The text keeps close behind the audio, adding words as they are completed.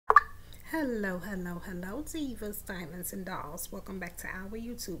Hello, divas, diamonds, and dolls. Welcome back to our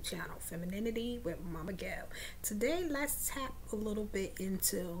YouTube channel, Femininity with Momma Gail. Today, let's tap a little bit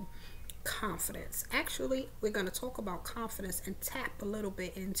into confidence. Actually, we're going to talk about confidence and tap a little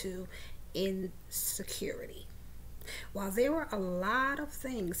bit into insecurity. While there are a lot of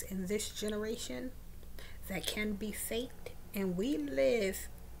things in this generation that can be faked, and we live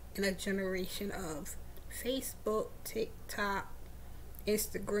in a generation of Facebook, TikTok,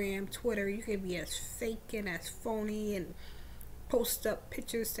 Instagram, Twitter, you can be as fake and as phony and post up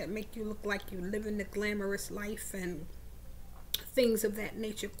pictures that make you look like you're living the glamorous life and things of that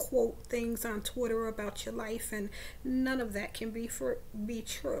nature. Quote things on Twitter about your life, and none of that can be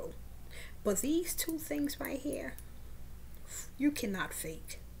true. But these two things right here, you cannot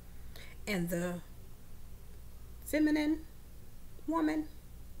fake. And the feminine woman,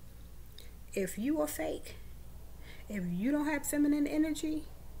 if you are fake, if you don't have feminine energy,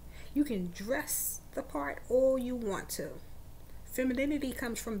 you can dress the part all you want to. Femininity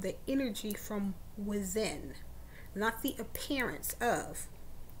comes from the energy from within, not the appearance of.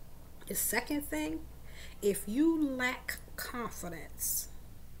 The second thing, if you lack confidence,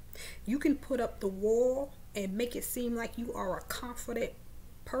 you can put up the wall and make it seem like you are a confident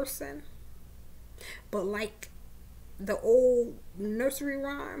person, but like the old nursery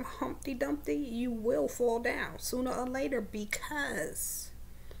rhyme, Humpty Dumpty, you will fall down sooner or later because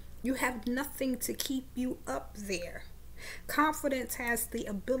you have nothing to keep you up there. Confidence has the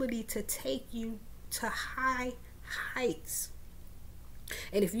ability to take you to high heights.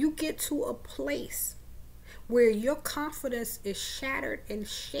 And if you get to a place where your confidence is shattered and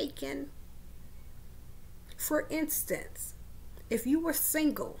shaken, for instance, if you were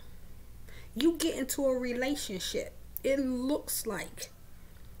single, you get into a relationship, it looks like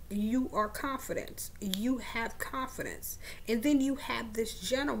you are confident, you have confidence, and then you have this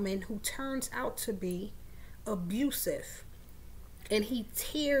gentleman who turns out to be abusive, and he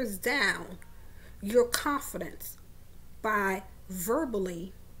tears down your confidence by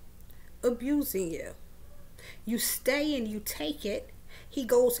verbally abusing you. You stay and you take it. He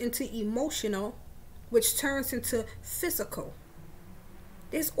goes into emotional, which turns into physical.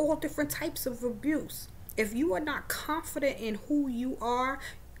 There's all different types of abuse. If you are not confident in who you are,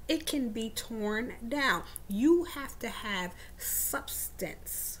 it can be torn down. You have to have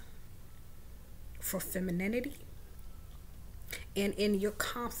substance for femininity and in your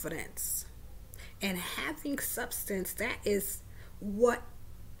confidence. And having substance, that is what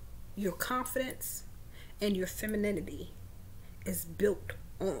your confidence and your femininity is built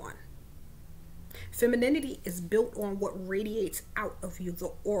on. Femininity is built on what radiates out of you,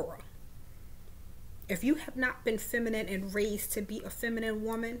 the aura. If you have not been feminine and raised to be a feminine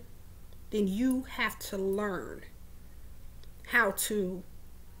woman, then you have to learn how to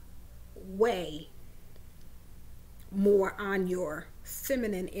weigh more on your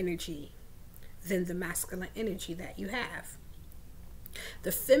feminine energy than the masculine energy that you have.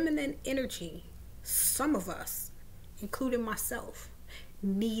 The feminine energy, some of us, including myself,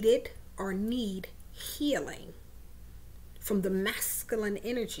 needed or need healing from the masculine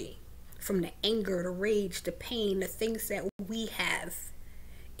energy, from the anger, the rage, the pain, the things that we have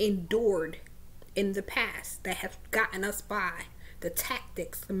endured in the past that have gotten us by, the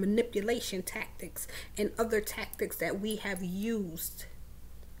tactics, the manipulation tactics, and other tactics that we have used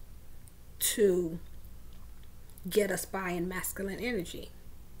to get us by in masculine energy.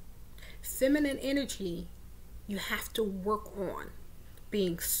 Feminine energy, you have to work on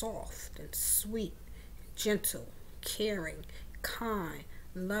being soft and sweet, gentle, caring, kind,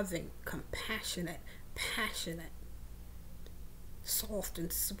 loving, compassionate, passionate, soft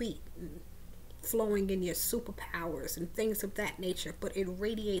and sweet, and flowing in your superpowers and things of that nature, but it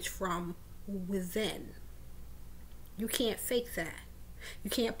radiates from within. You can't fake that. You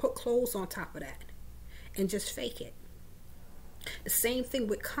can't put clothes on top of that and just fake it. The same thing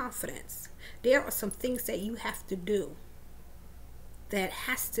with confidence. There are some things that you have to do that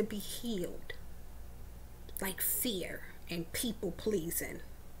has to be healed, like fear and people pleasing,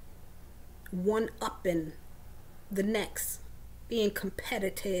 one-upping the next, being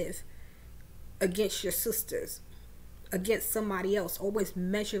competitive against your sisters, against somebody else, always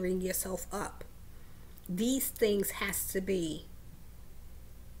measuring yourself up. These things has to be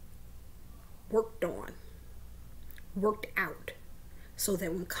worked on, worked out, so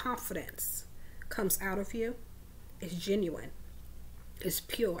that when confidence comes out of you, it's genuine, it's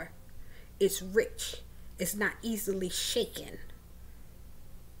pure, it's rich, it's not easily shaken.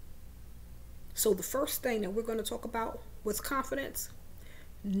 So the first thing that we're going to talk about with confidence,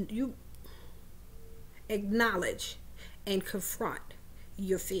 you acknowledge and confront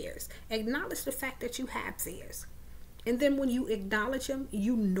your fears. Acknowledge the fact that you have fears. And then when you acknowledge them,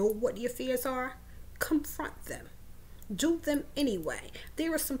 you know what your fears are, confront them. Do them anyway.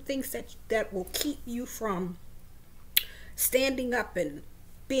 There are some things that will keep you from standing up and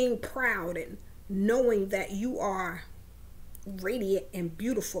being proud and knowing that you are radiant and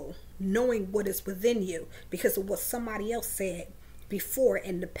beautiful, knowing what is within you because of what somebody else said before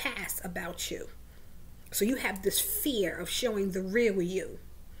in the past about you. So you have this fear of showing the real you,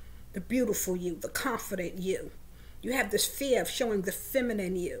 the beautiful you, the confident you. You have this fear of showing the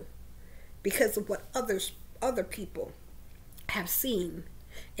feminine you because of what other people have seen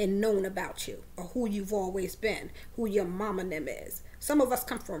and known about you, or who you've always been, who your mama them is. Some of us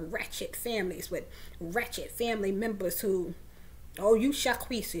come from ratchet families with ratchet family members who, oh, you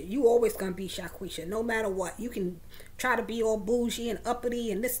Shaquisha, you always gonna be Shaquisha, no matter what. You can try to be all bougie and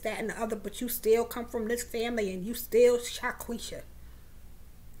uppity and this, that, and the other, but you still come from this family and you still Shaquisha,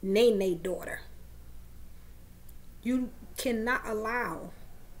 Nene daughter. You cannot allow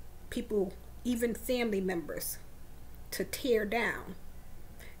people, even family members, to tear down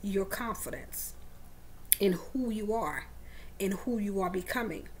your confidence in who you are and who you are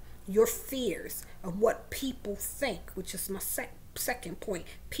becoming. Your fears of what people think, which is my second point,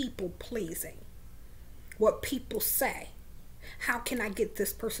 people pleasing. What people say. How can I get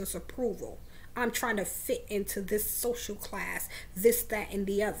this person's approval? I'm trying to fit into this social class, this, that, and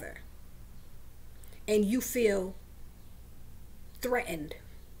the other. And you feel threatened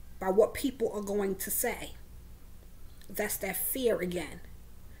by what people are going to say. That's that fear again.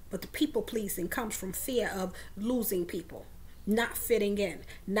 But the people pleasing comes from fear of losing people, not fitting in,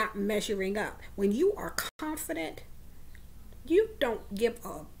 not measuring up. When you are confident, you don't give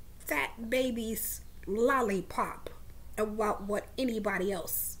a fat baby's lollipop about what anybody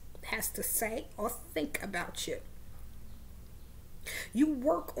else has to say or think about you. You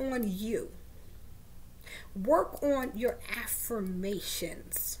work on you. Work on your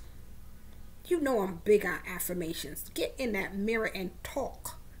affirmations. You know I'm big on affirmations. Get in that mirror and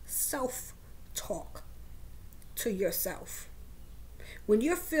talk. Self-talk to yourself. When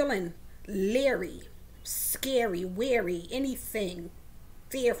you're feeling leery, scary, wary, anything,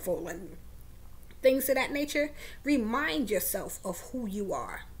 fearful, and things of that nature, remind yourself of who you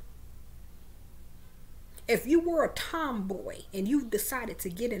are. If you were a tomboy and you've decided to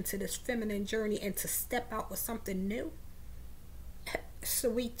get into this feminine journey and to step out with something new,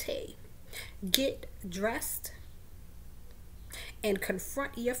 sweetie, get dressed and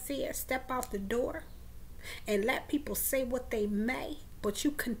confront your fear. Step out the door and let people say what they may, but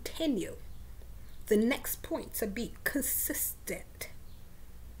you continue. The next point, to be consistent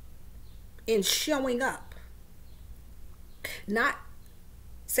in showing up. Not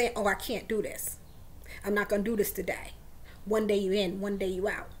saying, oh, I can't do this. I'm not going to do this today. One day you in, one day you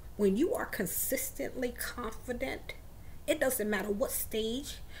out. When you are consistently confident, it doesn't matter what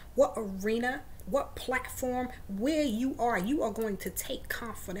stage, what arena, what platform, where you are going to take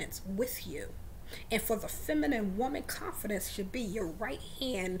confidence with you. And for the feminine woman, confidence should be your right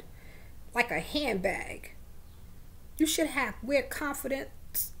hand, like a handbag. You should wear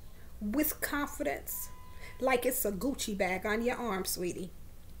confidence with confidence, like it's a Gucci bag on your arm, sweetie.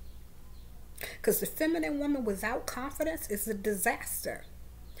 Because the feminine woman without confidence is a disaster.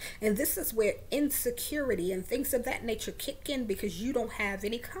 And this is where insecurity and things of that nature kick in, because you don't have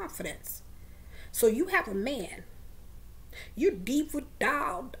any confidence. So you have a man, you're deep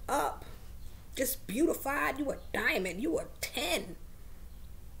dialed up, just beautified, you a diamond, you a 10.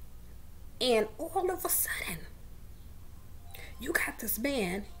 And all of a sudden, you got this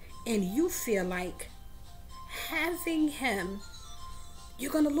man and you feel like having him,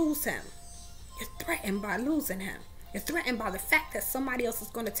 you're going to lose him. You're threatened by losing him. You're threatened by the fact that somebody else is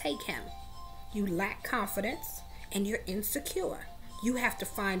going to take him. You lack confidence and you're insecure. You have to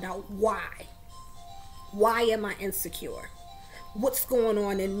find out why. Why am I insecure? What's going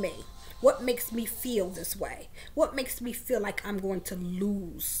on in me? What makes me feel this way? What makes me feel like I'm going to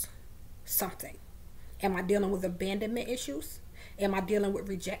lose something? Am I dealing with abandonment issues? Am I dealing with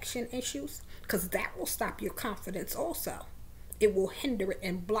rejection issues? Because that will stop your confidence also. It will hinder it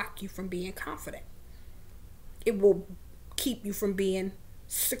and block you from being confident. It will keep you from being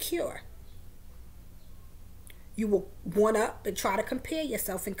secure. You will one up and try to compare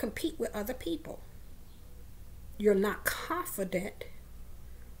yourself and compete with other people. You're not confident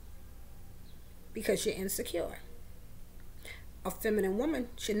because you're insecure. A feminine woman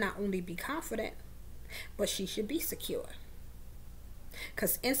should not only be confident, but she should be secure.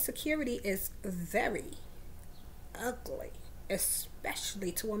 Because insecurity is very ugly,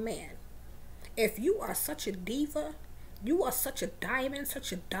 especially to a man. If you are such a diva You are such a diamond,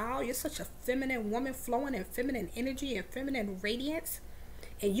 such a doll. You're such a feminine woman flowing in feminine energy and feminine radiance.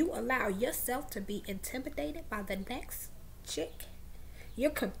 And you allow yourself to be intimidated by the next chick.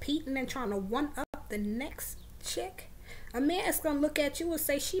 You're competing and trying to one up the next chick. A man is going to look at you and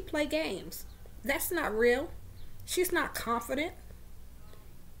say, she play games. That's not real. She's not confident.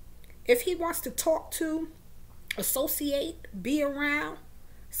 If he wants to talk to, associate, be around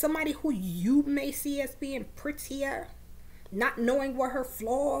somebody who you may see as being prettier, not knowing what her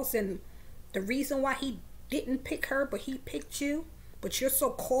flaws and the reason why he didn't pick her but he picked you, but you're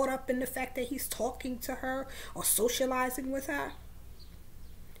so caught up in the fact that he's talking to her or socializing with her,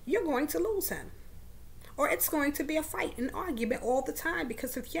 you're going to lose him. Or it's going to be a fight, an argument all the time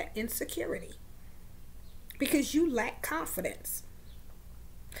because of your insecurity. Because you lack confidence.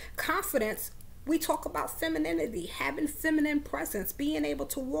 Confidence, we talk about femininity, having feminine presence, being able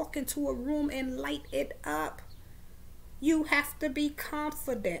to walk into a room and light it up. You have to be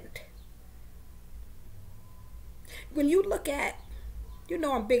confident. When you look at, you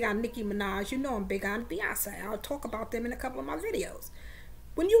know I'm big on Nicki Minaj, you know I'm big on Beyonce. I'll talk about them in a couple of my videos.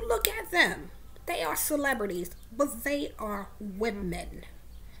 When you look at them, they are celebrities, but they are women.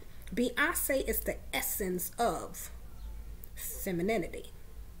 Beyonce is the essence of femininity.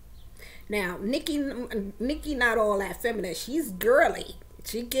 Now, Nicki not all that feminine. She's girly.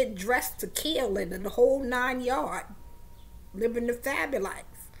 She get dressed to kill and the whole 9 yards, living the fabulous life.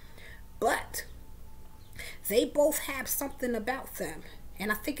 But they both have something about them,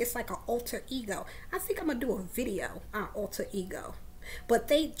 and I think it's like an alter ego. I think I'm gonna do a video on alter ego. But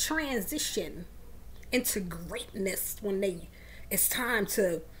they transition into greatness when it's time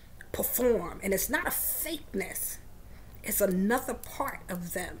to perform, and it's not a fakeness. It's another part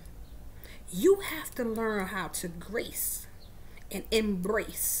of them. You have to learn how to grace and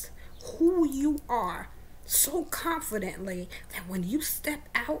embrace who you are so confidently that when you step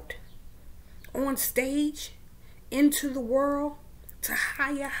out on stage into the world to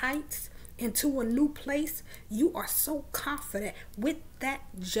higher heights, into a new place, you are so confident with that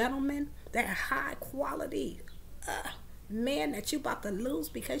gentleman, that high quality man that you about to lose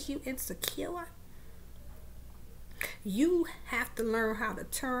because you insecure. You have to learn how to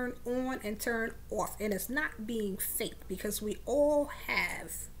turn on and turn off, and it's not being fake, because we all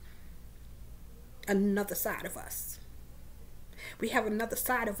have another side of us. We have another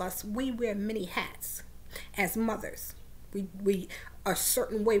side of us. We wear many hats as mothers. We are a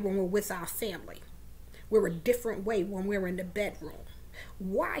certain way when we're with our family. We're a different way when we're in the bedroom.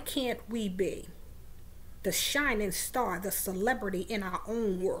 Why can't we be the shining star, the celebrity in our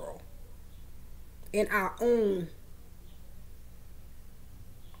own world, in our own,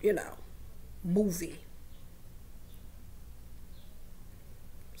 movie?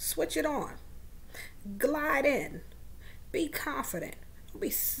 Switch it on. Glide in. Be confident. Don't be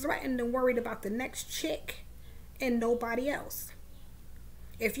threatened and worried about the next chick and nobody else.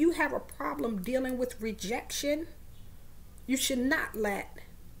 If you have a problem dealing with rejection, you should not let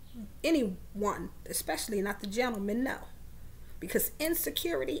anyone, especially not the gentleman, know. Because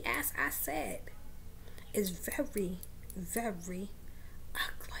insecurity, as I said, is very, very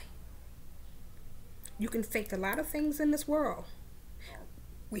ugly. You can fake a lot of things in this world.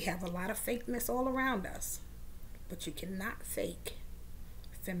 We have a lot of fakeness all around us. But you cannot fake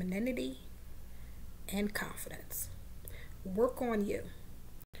femininity and confidence. Work on you.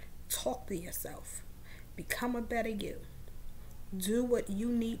 Talk to yourself. Become a better you. Do what you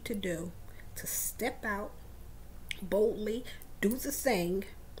need to do to step out boldly. Do the thing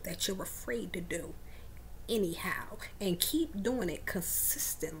that you're afraid to do anyhow. And keep doing it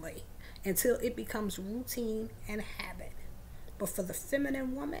consistently until it becomes routine and habit. But for the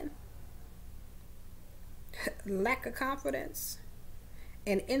feminine woman, lack of confidence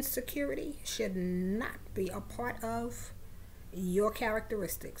and insecurity should not be a part of your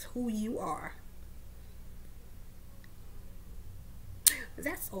characteristics, who you are.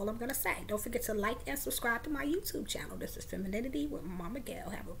 That's all I'm going to say. Don't forget to like and subscribe to my YouTube channel. This is Femininity with Momma Gail.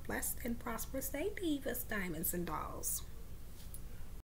 Have a blessed and prosperous day, divas, diamonds, and dolls.